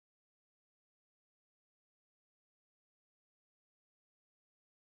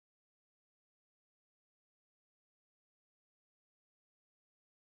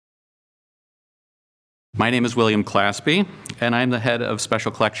My name is William Claspy, and I'm the head of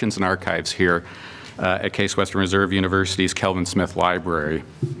Special Collections and Archives here at Case Western Reserve University's Kelvin Smith Library.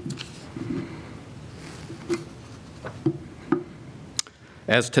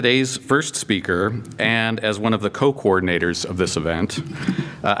 As today's first speaker, and as one of the co-coordinators of this event,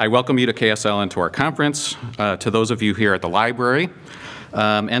 I welcome you to KSL and to our conference, to those of you here at the library,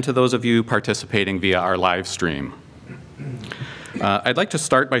 and to those of you participating via our live stream. I'd like to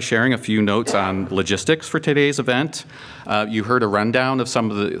start by sharing a few notes on logistics for today's event. You heard a rundown of some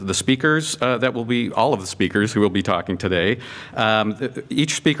of the speakers that will be, all of the speakers who will be talking today.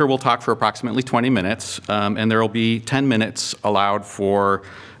 Each speaker will talk for approximately 20 minutes, and there will be 10 minutes allowed for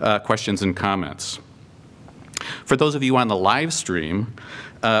questions and comments. For those of you on the live stream,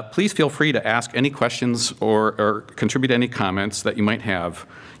 please feel free to ask any questions or contribute any comments that you might have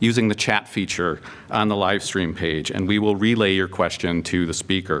using the chat feature on the live stream page, and we will relay your question to the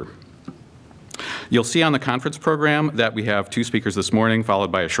speaker. You'll see on the conference program that we have 2 speakers this morning,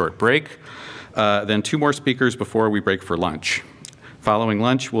 followed by a short break, then 2 more speakers before we break for lunch. Following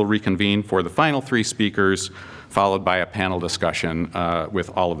lunch, we'll reconvene for the final 3 speakers, followed by a panel discussion with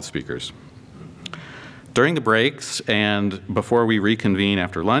all of the speakers. During the breaks and before we reconvene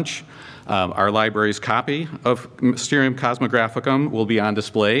after lunch, our library's copy of Mysterium Cosmographicum will be on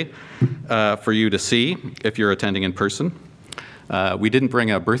display for you to see if you're attending in person. We didn't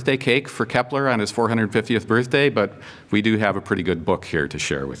bring a birthday cake for Kepler on his 450th birthday, but we do have a pretty good book here to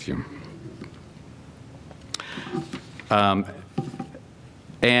share with you.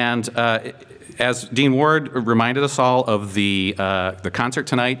 As Dean Ward reminded us all of the concert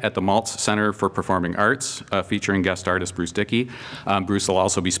tonight at the Maltz Center for Performing Arts, featuring guest artist Bruce Dickey. Bruce will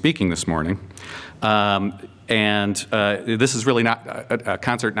also be speaking this morning. This is really not a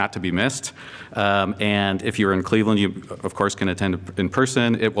concert not to be missed. And if you're in Cleveland, you, of course, can attend in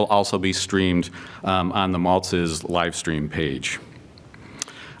person. It will also be streamed on the Maltz's live stream page.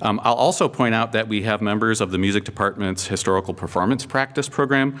 I'll also point out that we have members of the music department's historical performance practice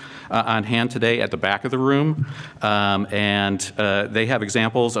program on hand today at the back of the room. They have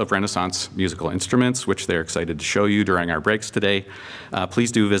examples of Renaissance musical instruments, which they're excited to show you during our breaks today.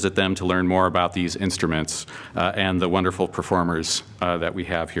 Please do visit them to learn more about these instruments and the wonderful performers that we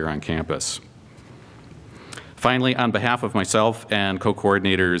have here on campus. Finally, on behalf of myself and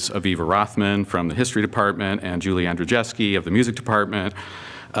co-coordinators Aviva Rothman from the History Department and Julie Andrzejewski of the Music Department,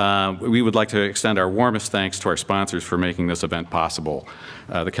 we would like to extend our warmest thanks to our sponsors for making this event possible.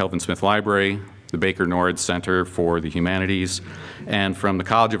 The Kelvin Smith Library, the Baker Nord Center for the Humanities, and from the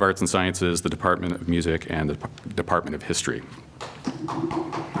College of Arts and Sciences, the Department of Music and the Department of History.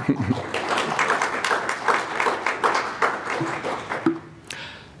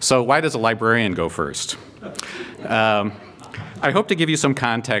 So why does a librarian go first? I hope to give you some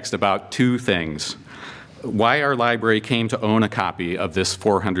context about 2 things. Why our library came to own a copy of this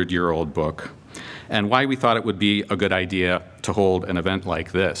 400-year-old book, and why we thought it would be a good idea to hold an event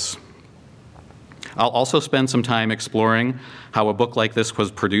like this. I'll also spend some time exploring how a book like this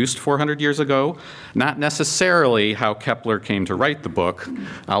was produced 400 years ago, not necessarily how Kepler came to write the book.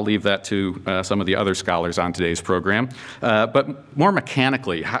 I'll leave that to some of the other scholars on today's program. But more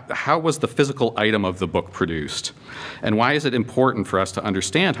mechanically, how was the physical item of the book produced? And why is it important for us to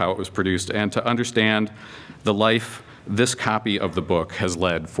understand how it was produced and to understand the life this copy of the book has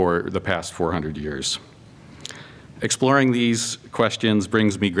led for the past 400 years? Exploring these questions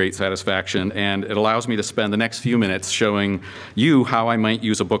brings me great satisfaction, and it allows me to spend the next few minutes showing you how I might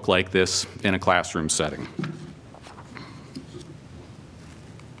use a book like this in a classroom setting.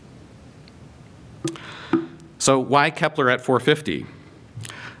 So why Kepler at 450?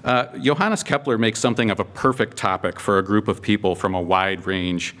 Johannes Kepler makes something of a perfect topic for a group of people from a wide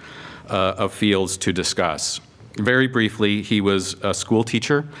range of fields to discuss. Very briefly, he was a school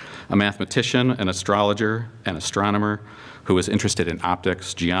teacher, a mathematician, an astrologer, an astronomer who was interested in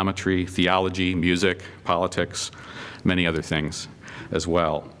optics, geometry, theology, music, politics, many other things as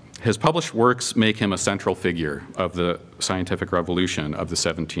well. His published works make him a central figure of the scientific revolution of the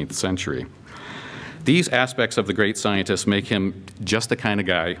 17th century. These aspects of the great scientist make him just the kind of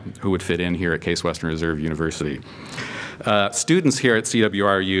guy who would fit in here at Case Western Reserve University. Students here at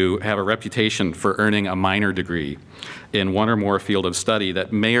CWRU have a reputation for earning a minor degree in one or more field of study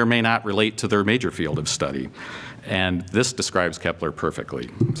that may or may not relate to their major field of study. And this describes Kepler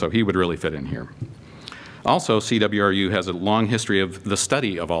perfectly, so he would really fit in here. Also, CWRU has a long history of the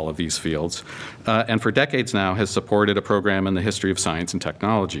study of all of these fields, and for decades now has supported a program in the history of science and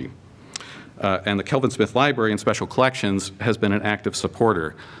technology. And the Kelvin Smith Library and Special Collections has been an active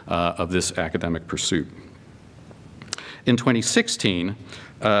supporter of this academic pursuit. In 2016,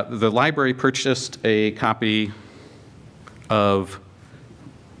 The library purchased a copy of,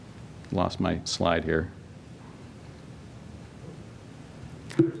 lost my slide here.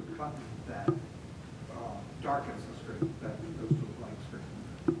 There's a copy that darkens the screen, that goes to a blank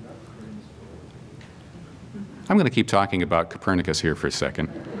screen. I'm going to keep talking about Copernicus here for a second.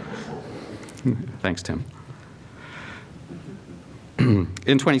 Thanks, Tim.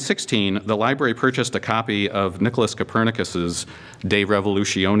 In 2016, the library purchased a copy of Nicholas Copernicus's De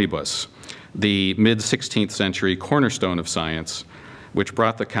Revolutionibus, the mid-16th century cornerstone of science, which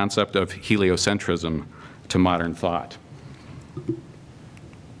brought the concept of heliocentrism to modern thought.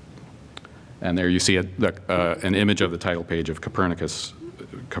 And there you see an image of the title page of Copernicus's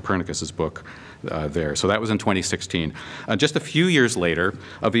book there. So that was in 2016. Just a few years later,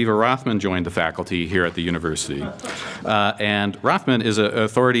 Aviva Rothman joined the faculty here at the university. And Rothman is an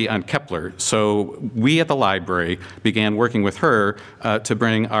authority on Kepler, so we at the library began working with her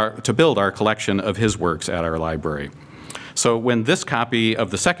to build our collection of his works at our library. So when this copy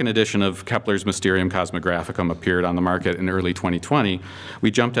of the second edition of Kepler's Mysterium Cosmographicum appeared on the market in early 2020,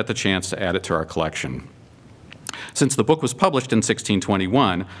 we jumped at the chance to add it to our collection. Since the book was published in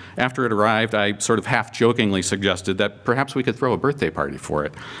 1621, after it arrived, I sort of half-jokingly suggested that perhaps we could throw a birthday party for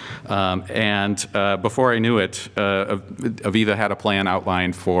it. Before I knew it, Aviva had a plan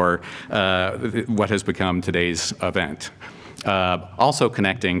outlined for what has become today's event. Also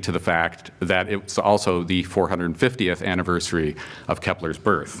connecting to the fact that it's also the 450th anniversary of Kepler's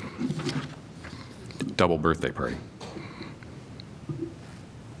birth. Double birthday party.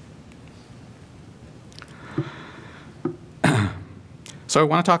 So I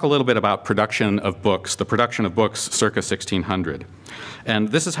want to talk a little bit about production of books, the production of books circa 1600. And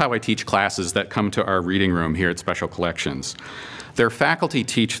this is how I teach classes that come to our reading room here at Special Collections. Their faculty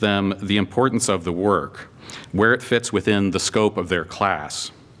teach them the importance of the work, where it fits within the scope of their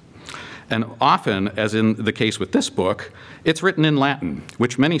class. And often, as in the case with this book, it's written in Latin,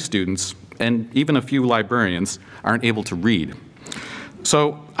 which many students, and even a few librarians, aren't able to read.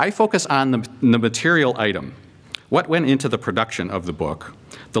 So I focus on the material item. What went into the production of the book,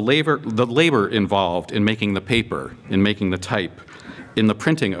 the labor involved in making the paper, in making the type, in the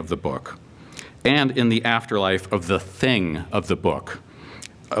printing of the book, and in the afterlife of the thing of the book,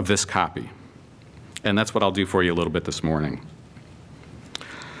 of this copy. And that's what I'll do for you a little bit this morning.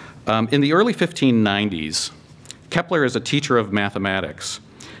 In the early 1590s, Kepler is a teacher of mathematics,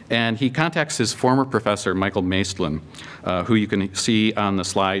 and he contacts his former professor, Michael Maestlin, who you can see on the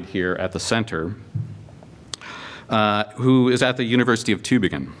slide here at the center, who is at the University of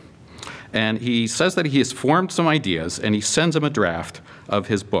Tübingen. And he says that he has formed some ideas, and he sends him a draft of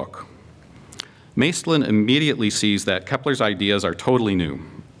his book. Maestlin immediately sees that Kepler's ideas are totally new,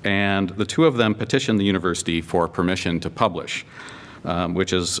 and the two of them petition the university for permission to publish,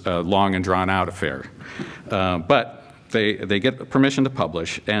 which is a long and drawn-out affair. But they get permission to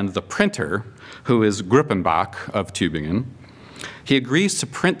publish, and the printer, who is Gruppenbach of Tübingen, he agrees to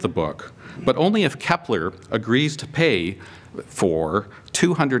print the book, but only if Kepler agrees to pay for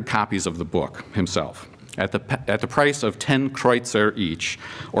 200 copies of the book himself, at the price of 10 Kreutzer each,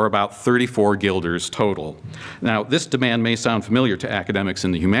 or about 34 guilders total. Now, this demand may sound familiar to academics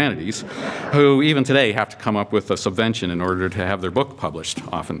in the humanities, who even today have to come up with a subvention in order to have their book published,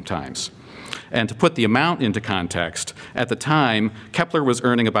 oftentimes. And to put the amount into context, at the time, Kepler was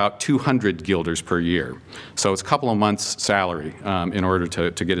earning about 200 guilders per year. So it's a couple of months' salary in order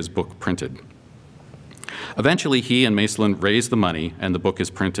to get his book printed. Eventually, he and Maestlin raise the money, and the book is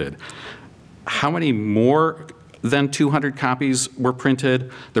printed. How many more than 200 copies were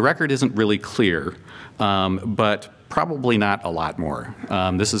printed? The record isn't really clear, but probably not a lot more.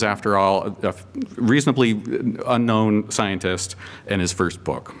 This is, after all, a reasonably unknown scientist and his first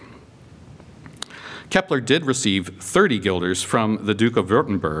book. Kepler did receive 30 guilders from the Duke of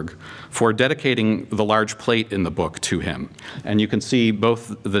Württemberg for dedicating the large plate in the book to him. And you can see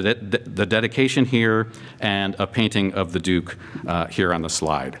both the dedication here and a painting of the Duke here on the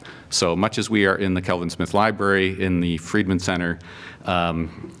slide. So much as we are in the Kelvin Smith Library, in the Friedman Center,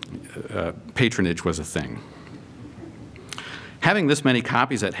 patronage was a thing. Having this many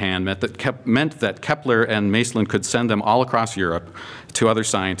copies at hand meant that Kepler and Maestlin could send them all across Europe to other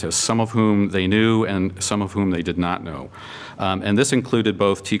scientists, some of whom they knew and some of whom they did not know. And this included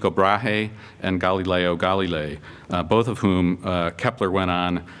both Tycho Brahe and Galileo Galilei, both of whom Kepler went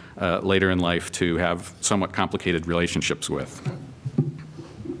on later in life to have somewhat complicated relationships with.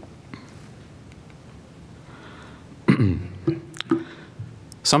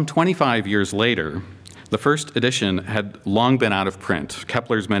 Some 25 years later, The first edition had long been out of print.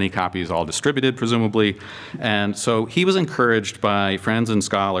 Kepler's many copies all distributed, presumably, and so he was encouraged by friends and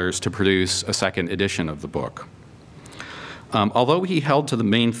scholars to produce a second edition of the book. Although he held to the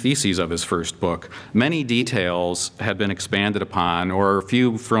main theses of his first book, many details had been expanded upon or a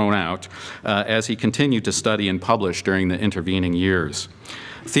few thrown out as he continued to study and publish during the intervening years.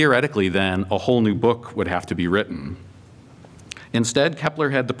 Theoretically, then, a whole new book would have to be written. Instead, Kepler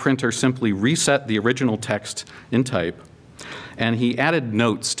had the printer simply reset the original text in type, and he added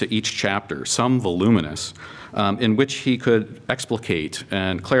notes to each chapter, some voluminous, in which he could explicate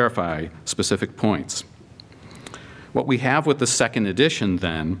and clarify specific points. What we have with the second edition,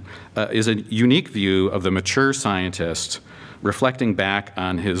 then, is a unique view of the mature scientist reflecting back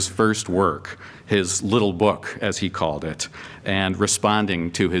on his first work, his little book, as he called it, and responding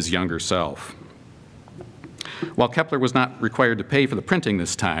to his younger self. While Kepler was not required to pay for the printing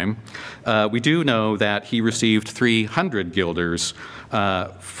this time, we do know that he received 300 guilders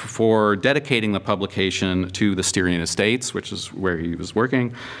for dedicating the publication to the Styrian estates, which is where he was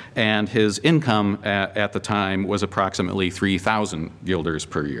working, and his income at the time was approximately 3,000 guilders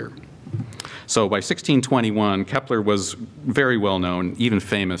per year. So by 1621, Kepler was very well known, even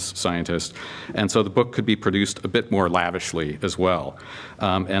famous scientist, and so the book could be produced a bit more lavishly as well.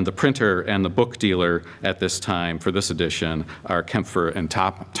 And the printer and the book dealer at this time for this edition are Kepler and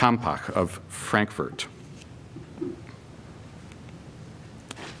Tompach of Frankfurt.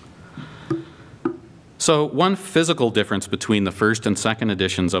 So one physical difference between the first and second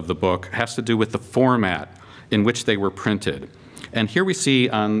editions of the book has to do with the format in which they were printed. And here we see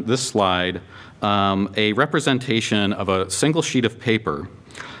on this slide a representation of a single sheet of paper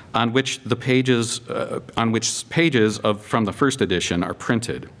on which the pages, from the first edition are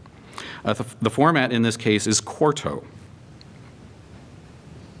printed. The format in this case is quarto.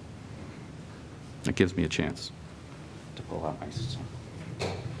 That gives me a chance to pull out my.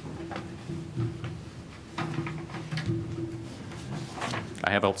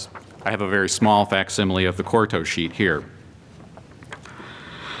 I have a very small facsimile of the quarto sheet here.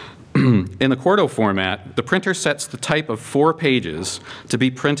 In the quarto format, the printer sets the type of 4 pages to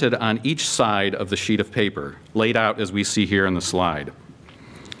be printed on each side of the sheet of paper, laid out as we see here in the slide.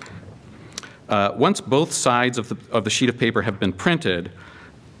 Once both sides of the sheet of paper have been printed,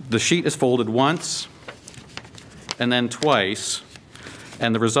 the sheet is folded once and then twice,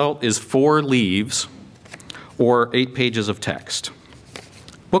 and the result is 4 leaves or 8 pages of text.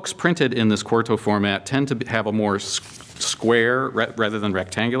 Books printed in this quarto format tend to have a more square rather than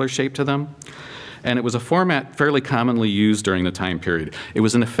rectangular shape to them, and it was a format fairly commonly used during the time period. It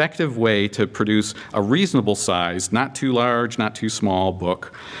was an effective way to produce a reasonable size, not too large, not too small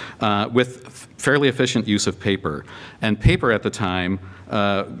book, with fairly efficient use of paper. And paper at the time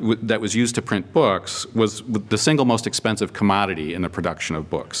that was used to print books was the single most expensive commodity in the production of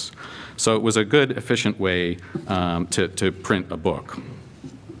books. So it was a good, efficient way to print a book.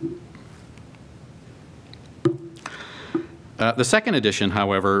 The second edition,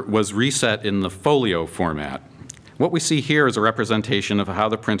 however, was reset in the folio format. What we see here is a representation of how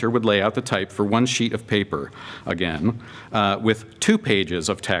the printer would lay out the type for 1 sheet of paper, again, with 2 pages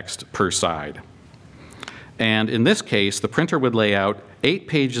of text per side. And in this case, the printer would lay out 8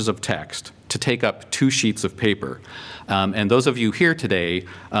 pages of text to take up 2 sheets of paper. And those of you here today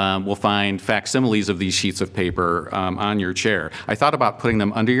will find facsimiles of these sheets of paper on your chair. I thought about putting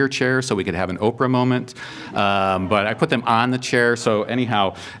them under your chair so we could have an Oprah moment, but I put them on the chair. So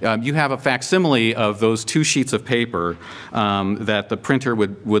anyhow, you have a facsimile of those 2 sheets of paper that the printer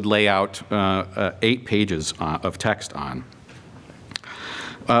would lay out 8 pages of text on.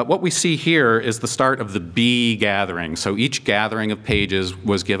 What we see here is the start of the B gathering. So each gathering of pages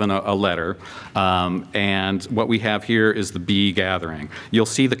was given a letter, and what we have here is the B gathering. You'll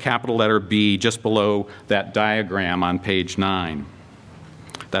see the capital letter B just below that diagram on page 9.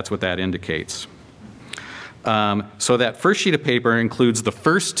 That's what that indicates. So that first sheet of paper includes the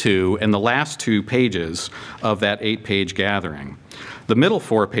first 2 and the last 2 pages of that 8-page gathering. The middle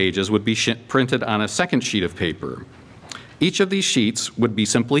 4 pages would be printed on a second sheet of paper. Each of these sheets would be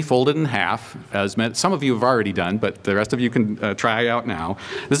simply folded in half, as some of you have already done, but the rest of you can try out now.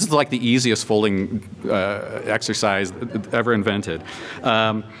 This is like the easiest folding exercise ever invented.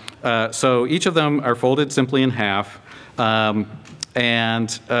 So each of them are folded simply in half.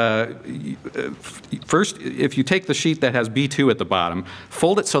 First, if you take the sheet that has B2 at the bottom,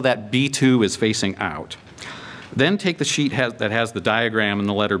 fold it so that B2 is facing out. Then take the sheet that has the diagram and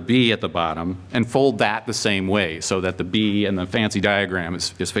the letter B at the bottom and fold that the same way so that the B and the fancy diagram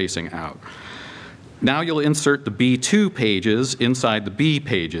is facing out. Now you'll insert the B2 pages inside the B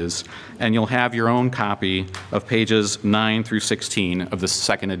pages, and you'll have your own copy of pages 9 through 16 of the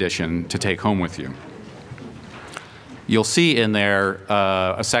second edition to take home with you. You'll see in there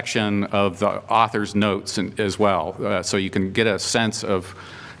a section of the author's notes as well, so you can get a sense of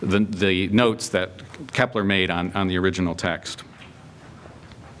the notes that Kepler made on the original text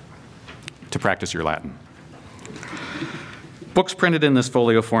to practice your Latin. Books printed in this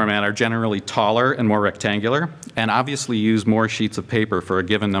folio format are generally taller and more rectangular, and obviously use more sheets of paper for a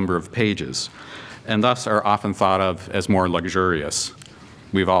given number of pages, and thus are often thought of as more luxurious.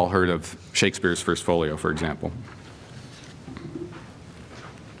 We've all heard of Shakespeare's First Folio, for example.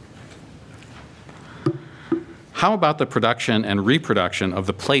 How about the production and reproduction of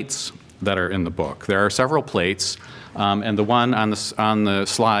the plates that are in the book? There are several plates, and the one on the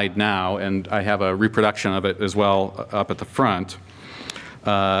slide now, and I have a reproduction of it as well up at the front.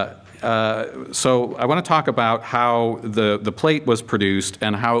 So I want to talk about how the plate was produced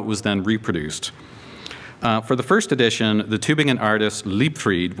and how it was then reproduced. For the first edition, the Tübingen artist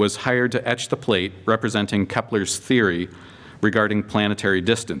Liebfried was hired to etch the plate representing Kepler's theory regarding planetary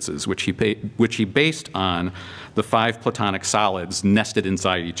distances, which he based on the 5 Platonic solids nested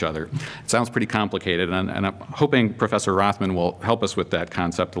inside each other. It sounds pretty complicated, and I'm hoping Professor Rothman will help us with that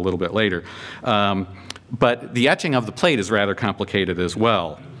concept a little bit later. But the etching of the plate is rather complicated as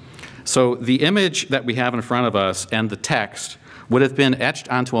well. So the image that we have in front of us and the text would have been etched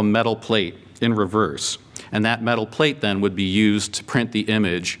onto a metal plate in reverse, and that metal plate then would be used to print the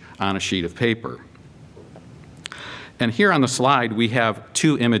image on a sheet of paper. And here on the slide, we have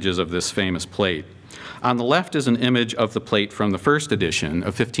 2 images of this famous plate. On the left is an image of the plate from the first edition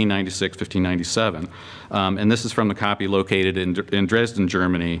of 1596, 1597, and this is from the copy located in Dresden,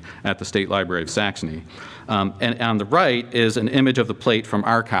 Germany, at the State Library of Saxony. And on the right is an image of the plate from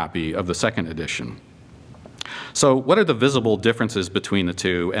our copy of the second edition. So what are the visible differences between the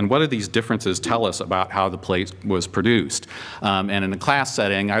two, and what do these differences tell us about how the plate was produced? And in a class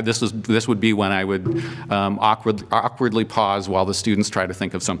setting, this would be when I would awkwardly pause while the students try to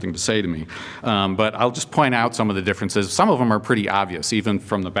think of something to say to me. But I'll just point out some of the differences. Some of them are pretty obvious, even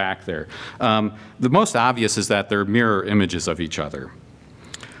from the back there. The most obvious is that they're mirror images of each other.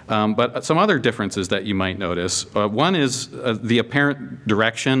 But some other differences that you might notice, one is the apparent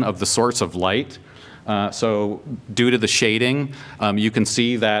direction of the source of light. So due to the shading, you can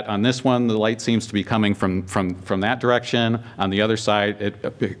see that on this one, the light seems to be coming from that direction. On the other side,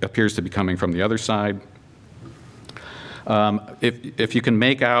 it appears to be coming from the other side. If you can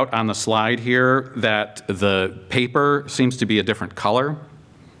make out on the slide here that the paper seems to be a different color.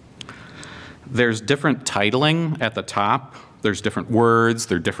 There's different titling at the top. There's different words.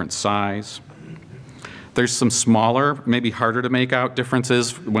 They're different size. There's some smaller, maybe harder to make out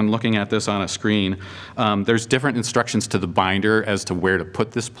differences when looking at this on a screen. There's different instructions to the binder as to where to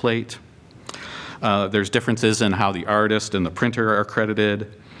put this plate. There's differences in how the artist and the printer are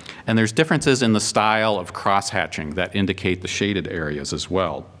credited. And there's differences in the style of cross-hatching that indicate the shaded areas as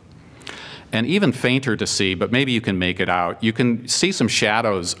well. And even fainter to see, but maybe you can make it out, you can see some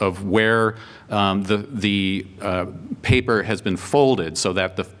shadows of where the paper has been folded so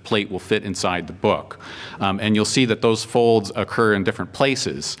that the plate will fit inside the book. And you'll see that those folds occur in different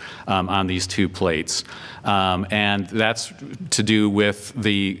places on these 2 plates. And that's to do with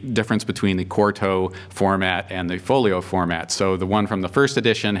the difference between the quarto format and the folio format. So the one from the first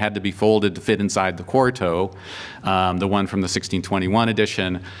edition had to be folded to fit inside the quarto. The one from the 1621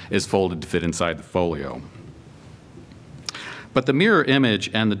 edition is folded to fit inside the folio. But the mirror image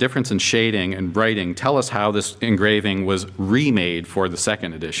and the difference in shading and writing tell us how this engraving was remade for the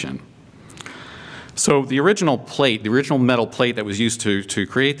second edition. So the original plate, the original metal plate that was used to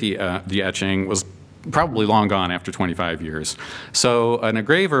create the etching was probably long gone after 25 years. So an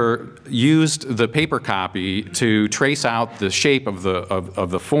engraver used the paper copy to trace out the shape of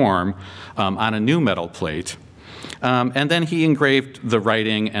the form on a new metal plate. And then he engraved the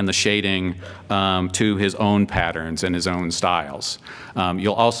writing and the shading to his own patterns and his own styles.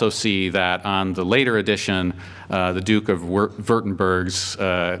 You'll also see that on the later edition, the Duke of Württemberg's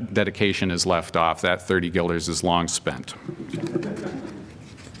dedication is left off. That 30 guilders is long spent.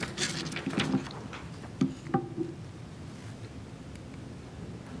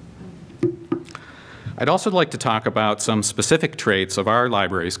 I'd also like to talk about some specific traits of our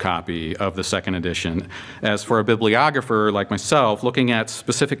library's copy of the second edition, as for a bibliographer like myself, looking at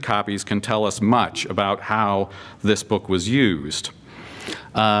specific copies can tell us much about how this book was used.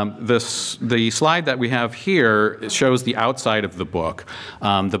 The slide that we have here shows the outside of the book,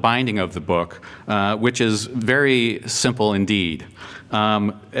 the binding of the book, which is very simple indeed.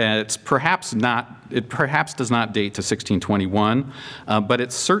 It perhaps does not date to 1621, but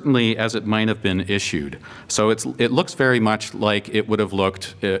it's certainly as it might have been issued. So it looks very much like it would have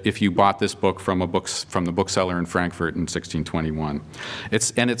looked if you bought this book from the bookseller in Frankfurt in 1621.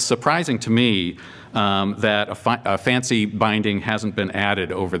 It's surprising to me that a fancy binding hasn't been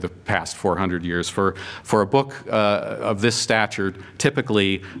added over the past 400 years. For a book of this stature,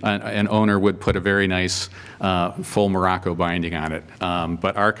 typically an owner would put a very nice full Morocco binding on it.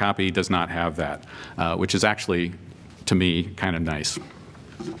 But our copy does not have that, which is actually, to me, kind of nice.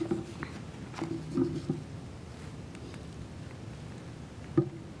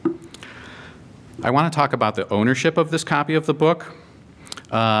 I want to talk about the ownership of this copy of the book.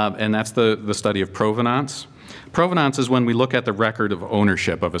 And that's the study of provenance. Provenance is when we look at the record of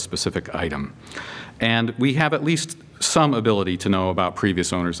ownership of a specific item. And we have at least some ability to know about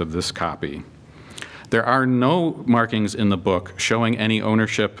previous owners of this copy. There are no markings in the book showing any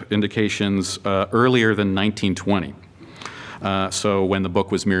ownership indications earlier than 1920, so when the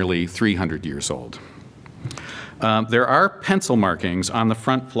book was merely 300 years old. There are pencil markings on the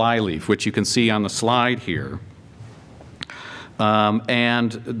front flyleaf, which you can see on the slide here.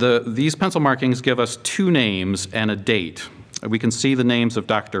 These pencil markings give us two names and a date. We can see the names of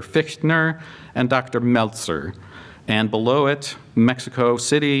Dr. Fichtner and Dr. Meltzer, and below it, Mexico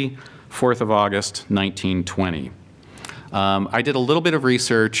City, 4th of August, 1920. I did a little bit of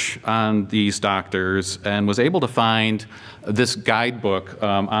research on these doctors and was able to find this guidebook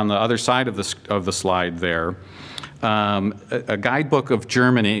on the other side of the slide there. A guidebook of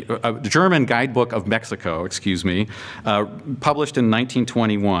Germany, a German guidebook of Mexico, excuse me, published in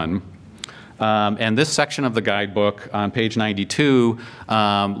 1921. And this section of the guidebook on page 92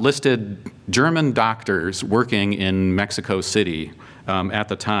 listed German doctors working in Mexico City at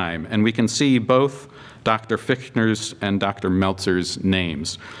the time. And we can see both Dr. Fichtner's and Dr. Meltzer's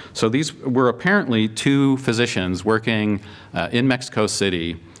names. So these were apparently two physicians working in Mexico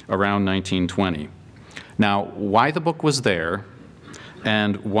City around 1920. Now, why the book was there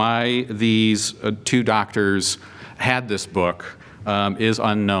and why these two doctors had this book is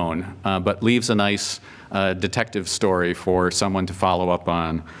unknown, but leaves a nice detective story for someone to follow up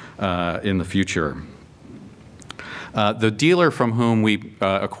on in the future. The dealer from whom we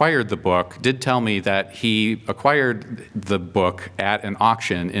acquired the book did tell me that he acquired the book at an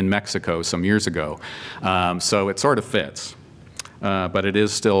auction in Mexico some years ago. So it sort of fits, but it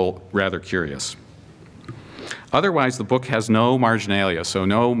is still rather curious. Otherwise, the book has no marginalia, so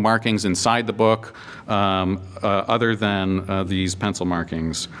no markings inside the book other than these pencil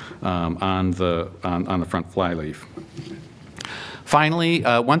markings on the front flyleaf. Finally,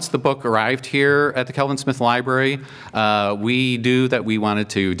 once the book arrived here at the Kelvin Smith Library, we knew that we wanted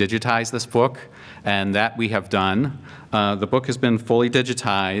to digitize this book, and that we have done. The book has been fully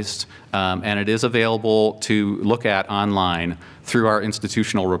digitized, and it is available to look at online through our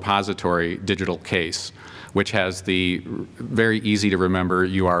institutional repository digital case, which has the very easy to remember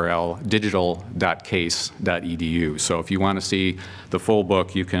URL digital.case.edu. So if you want to see the full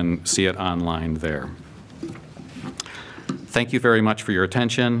book, you can see it online there. Thank you very much for your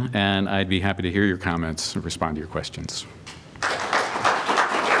attention, and I'd be happy to hear your comments and respond to your questions.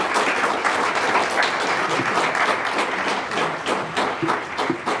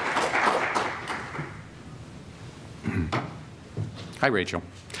 Hi, Rachel.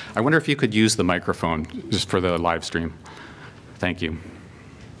 I wonder if you could use the microphone just for the live stream. Thank you.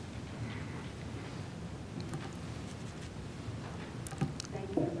 Thank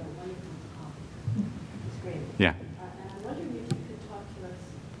you for the wonderful talk. It's great. Yeah. And I'm wondering if you could talk to us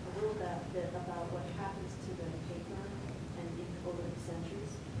a little bit about what happens to the paper and ink over the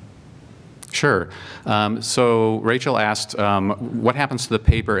centuries. Sure. So Rachel asked, what happens to the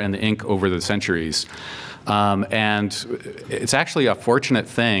paper and the ink over the centuries? And it's actually a fortunate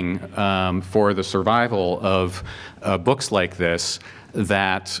thing for the survival of books like this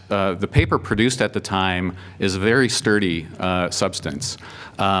that the paper produced at the time is a very sturdy substance.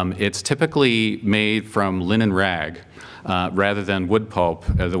 It's typically made from linen rag rather than wood pulp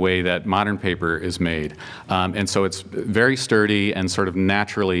the way that modern paper is made. And so it's very sturdy and sort of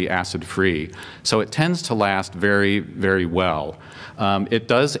naturally acid-free. So it tends to last very, very well. It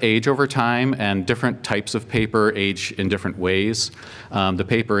does age over time, and different types of paper age in different ways. The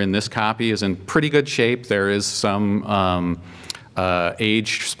paper in this copy is in pretty good shape. There is some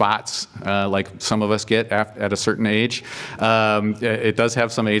age spots like some of us get at a certain age. It does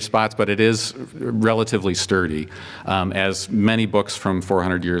have some age spots, but it is relatively sturdy, as many books from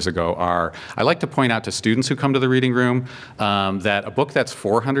 400 years ago are. I like to point out to students who come to the reading room that a book that's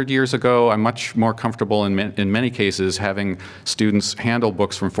 400 years ago, I'm much more comfortable in many cases having students handle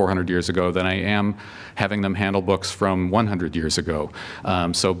books from 400 years ago than I am having them handle books from 100 years ago.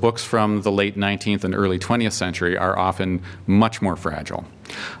 So books from the late 19th and early 20th century are often much more fragile.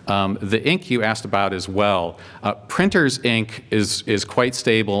 The ink you asked about as well, printer's ink is quite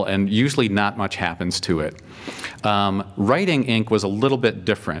stable and usually not much happens to it. Writing ink was a little bit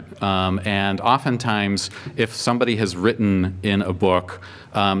different, and oftentimes if somebody has written in a book,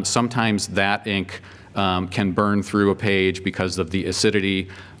 sometimes that ink can burn through a page because of the acidity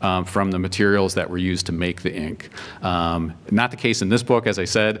from the materials that were used to make the ink. Not the case in this book, as I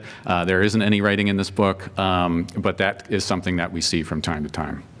said. There isn't any writing in this book, but that is something that we see from time to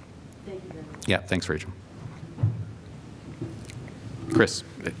time. Thank you very much. Yeah, thanks, Rachel. Chris,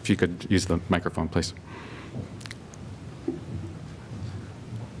 if you could use the microphone, please.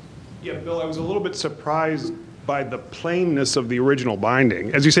 Yeah, Bill, I was a little bit surprised by the plainness of the original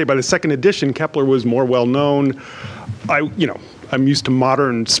binding. As you say, by the second edition, Kepler was more well-known. I'm used to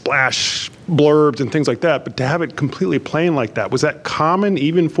modern splash blurbs and things like that, but to have it completely plain like that, was that common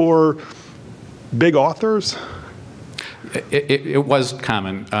even for big authors? It was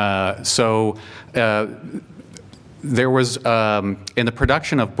common. There was, in the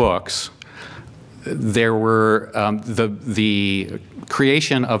production of books, there were the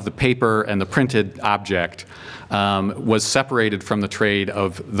creation of the paper and the printed object was separated from the trade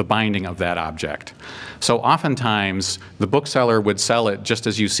of the binding of that object. So oftentimes the bookseller would sell it just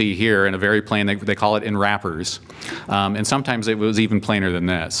as you see here in a very plain, they call it in wrappers, and sometimes it was even plainer than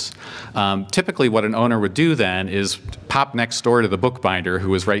this. Typically what an owner would do then is pop next door to the bookbinder, who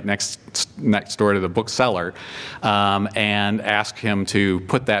was right next door to the bookseller, and ask him to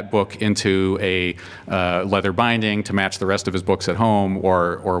put that book into a leather binding to match the rest of his books at home,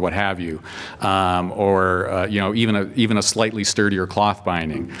 or what have you, or even a slightly sturdier cloth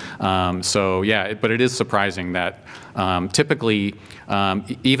binding. So yeah, but it is surprising that typically,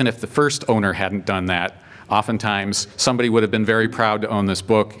 even if the first owner hadn't done that, oftentimes somebody would have been very proud to own this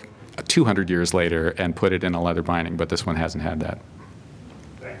book 200 years later and put it in a leather binding, but this one hasn't had that.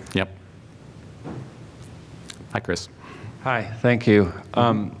 Thanks. Yep. Hi, Chris. Hi, thank you.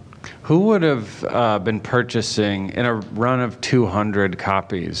 Who would have been purchasing in a run of 200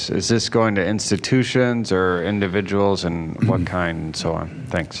 copies? Is this going to institutions or individuals, and what kind, and so on?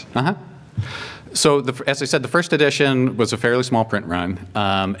 Thanks. So, as I said, the first edition was a fairly small print run,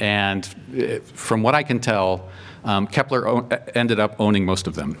 and from what I can tell, Kepler ended up owning most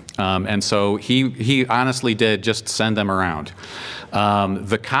of them, and so he honestly did just send them around.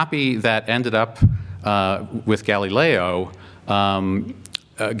 The copy that ended up with Galileo,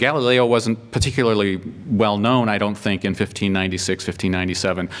 Galileo wasn't particularly well known, I don't think, in 1596,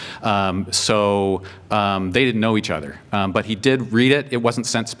 1597. So they didn't know each other. But he did read it. It wasn't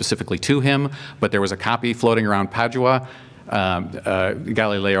sent specifically to him, but there was a copy floating around Padua.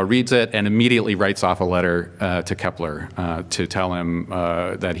 Galileo reads it and immediately writes off a letter to Kepler to tell him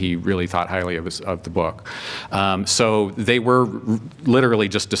that he really thought highly of the book. So they were literally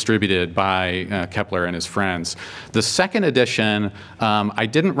just distributed by Kepler and his friends. The second edition, I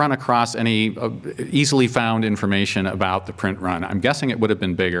didn't run across any easily found information about the print run. I'm guessing it would have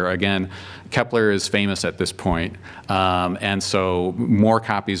been bigger. Again, Kepler is famous at this point, and so more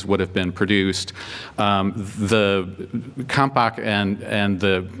copies would have been produced. The Kampach and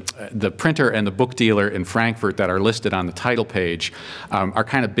the printer and the book dealer in Frankfurt that are listed on the title page are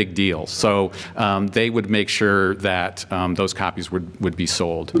kind of big deals. So they would make sure that those copies would be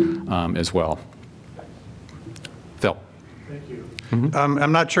sold as well. Phil. Thank you. Mm-hmm.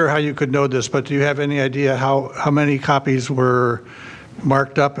 I'm not sure how you could know this, but do you have any idea how many copies were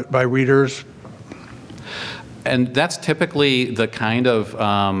marked up by readers? And that's typically the kind of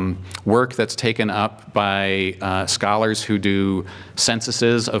work that's taken up by scholars who do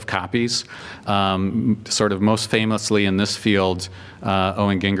censuses of copies. Sort of most famously in this field,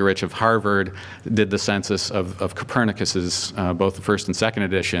 Owen Gingerich of Harvard did the census of Copernicus's, both the first and second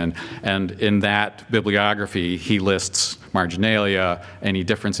edition, and in that bibliography he lists marginalia, any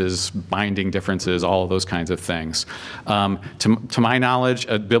differences, binding differences, all of those kinds of things. To my knowledge,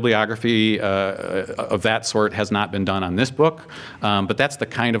 a bibliography of that sort has not been done on this book, but that's the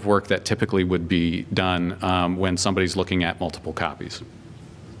kind of work that typically would be done when somebody's looking at multiple copies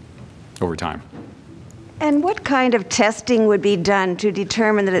over time. And what kind of testing would be done to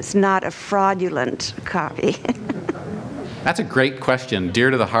determine that it's not a fraudulent copy? That's a great question, dear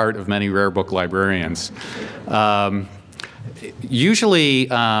to the heart of many rare book librarians. Usually,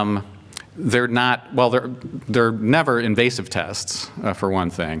 they're not, well, they're never invasive tests, for one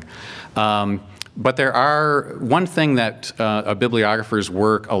thing. But there are, one thing that a bibliographer's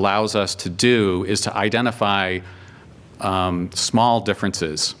work allows us to do is to identify small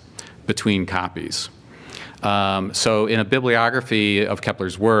differences between copies. So in a bibliography of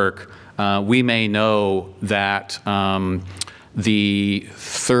Kepler's work, we may know that the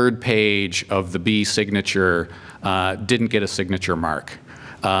third page of the B signature didn't get a signature mark.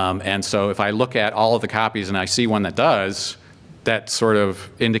 And so if I look at all of the copies and I see one that does, that sort of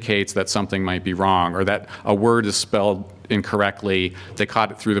indicates that something might be wrong, or that a word is spelled incorrectly, they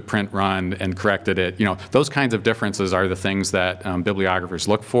caught it through the print run and corrected it. You know, those kinds of differences are the things that bibliographers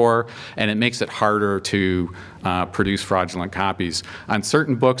look for, and it makes it harder to produce fraudulent copies. On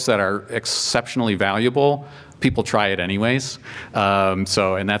certain books that are exceptionally valuable, people try it anyways. And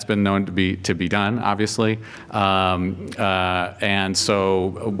that's been known to be done, obviously. And so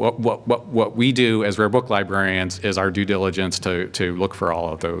what we do as rare book librarians is our due diligence to look for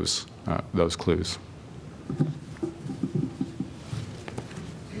all of those clues.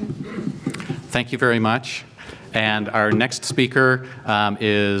 Thank you very much. And our next speaker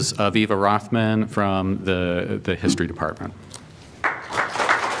is Aviva Rothman from the History Department.